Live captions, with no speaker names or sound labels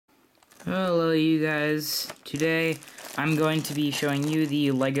Hello you guys. Today I'm going to be showing you the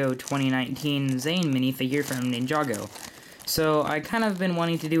LEGO 2019 Zane minifigure from Ninjago. So I kind of been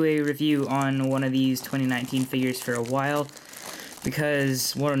wanting to do a review on one of these 2019 figures for a while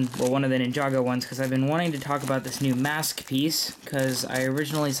because one of the Ninjago ones, because I've been wanting to talk about this new mask piece because I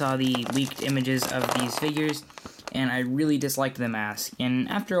originally saw the leaked images of these figures and I really disliked the mask, and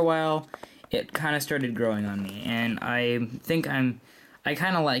after a while it kind of started growing on me, and I think I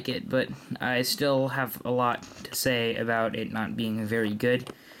kind of like it, but I still have a lot to say about it not being very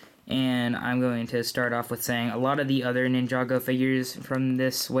good. And I'm going to start off with saying a lot of the other Ninjago figures from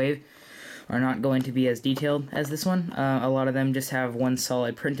this wave are not going to be as detailed as this one. A lot of them just have one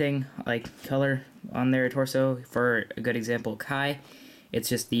solid printing, like color, on their torso. For a good example, Kai, it's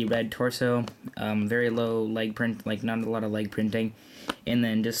just the red torso, very low leg print, like not a lot of leg printing, and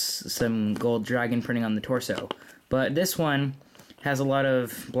then just some gold dragon printing on the torso. But this one has a lot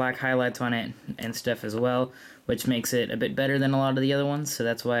of black highlights on it and stuff as well, which makes it a bit better than a lot of the other ones, so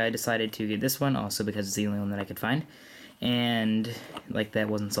that's why I decided to get this one, also because it's the only one that I could find, and like that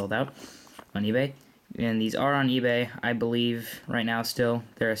wasn't sold out on eBay. And these are on eBay, I believe, right now still.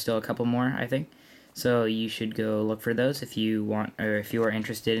 There are still a couple more, I think, so you should go look for those if you want, or if you are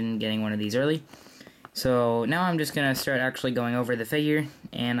interested in getting one of these early. So now I'm just going to start actually going over the figure,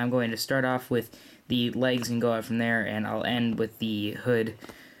 and I'm going to start off with the legs and go out from there, and I'll end with the hood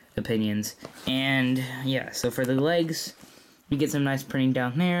opinions. And yeah, so for the legs, you get some nice printing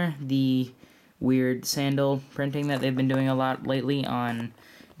down there, the weird sandal printing that they've been doing a lot lately on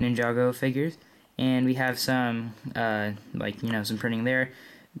Ninjago figures, and we have some some printing there,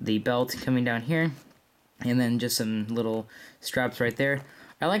 the belt coming down here, and then just some little straps right there.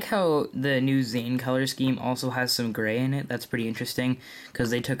 I like how the new Zane color scheme also has some gray in it. That's pretty interesting, because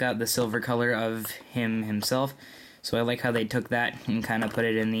they took out the silver color of himself. So I like how they took that and kind of put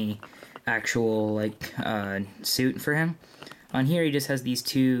it in the actual, suit for him. On here, he just has these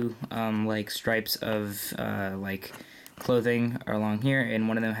two, stripes of, clothing along here, and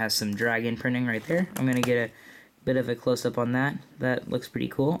one of them has some dragon printing right there. I'm going to get a bit of a close-up on that. That looks pretty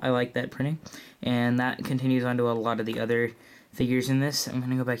cool. I like that printing. And that continues on to a lot of the other figures in this. I'm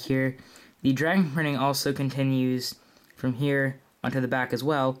going to go back here. The dragon printing also continues from here onto the back as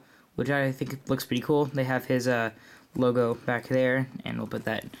well, which I think looks pretty cool. They have his logo back there, and we'll put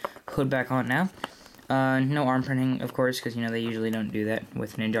that hood back on now. No arm printing, of course, because they usually don't do that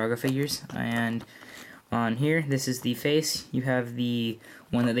with Ninjago figures. And on here, this is the face. You have the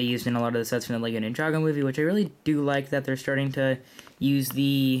one that they used in a lot of the sets from the LEGO Ninjago movie, which I really do like that they're starting to use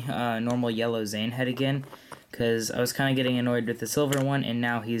the normal yellow Zane head again, because I was kind of getting annoyed with the silver one, and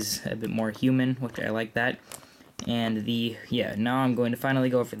now he's a bit more human, which I like that. And now I'm going to finally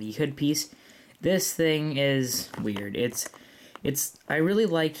go for the hood piece. This thing is weird. I really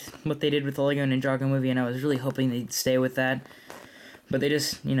liked what they did with the LEGO Ninjago movie, and I was really hoping they'd stay with that, but they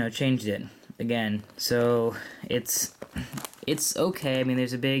just, changed it again. So it's okay. I mean,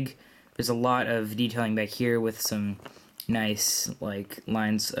 there's a lot of detailing back here with some nice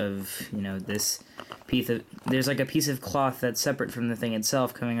lines of this piece of, there's a piece of cloth that's separate from the thing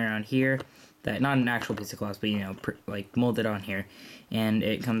itself coming around here, that not an actual piece of cloth, but molded on here, and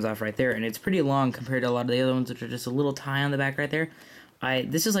it comes off right there, and it's pretty long compared to a lot of the other ones, which are just a little tie on the back right there.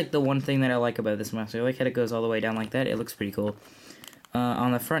 This is the one thing that I like about this mask. I like how it goes all the way down like that. It looks pretty cool.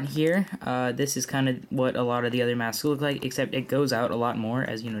 On the front here, this is kind of what a lot of the other masks look like, except it goes out a lot more,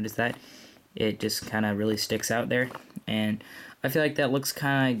 as you notice that. It just kind of really sticks out there, and I feel like that looks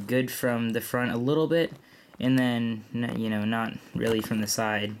kind of good from the front a little bit, and then, not really from the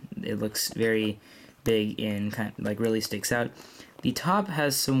side. It looks very big and kind of, really sticks out. The top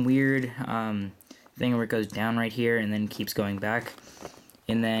has some weird thing where it goes down right here and then keeps going back.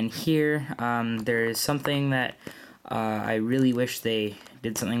 And then here, there is something that I really wish they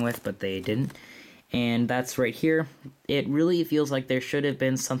did something with, but they didn't. And that's right here. It really feels like there should have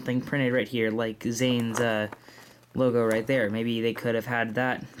been something printed right here, like Zane's logo right there. Maybe they could have had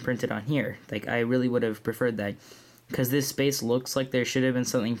that printed on here. I really would have preferred that, because this space looks like there should have been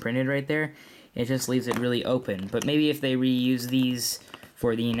something printed right there. It just leaves it really open. But maybe if they reuse these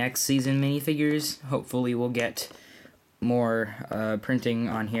for the next season minifigures, hopefully we'll get more printing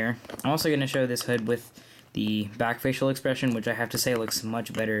on here. I'm also going to show this hood with the back facial expression, which I have to say looks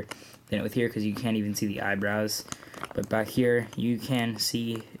much better than it with here, because you can't even see the eyebrows, but back here you can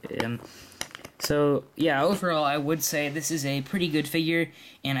see him. So yeah, overall I would say this is a pretty good figure,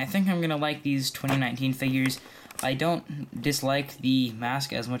 and I think I'm gonna like these 2019 figures. I don't dislike the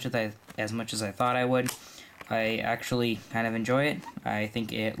mask as much as I thought I would. I actually kind of enjoy it. I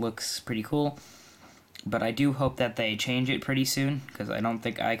think it looks pretty cool. But I do hope that they change it pretty soon, because I don't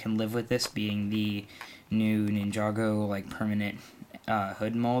think I can live with this being the new Ninjago, like, permanent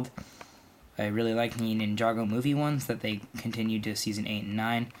hood mold. I really like the Ninjago movie ones that they continued to season 8 and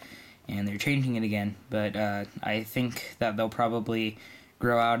 9, and they're changing it again, but I think that they'll probably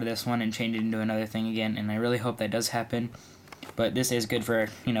grow out of this one and change it into another thing again, and I really hope that does happen. But this is good for,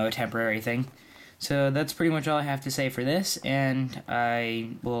 a temporary thing. So that's pretty much all I have to say for this, and I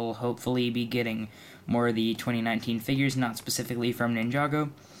will hopefully be getting more of the 2019 figures, not specifically from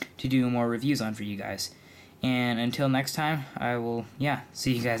Ninjago, to do more reviews on for you guys. And until next time, I will,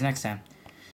 see you guys next time.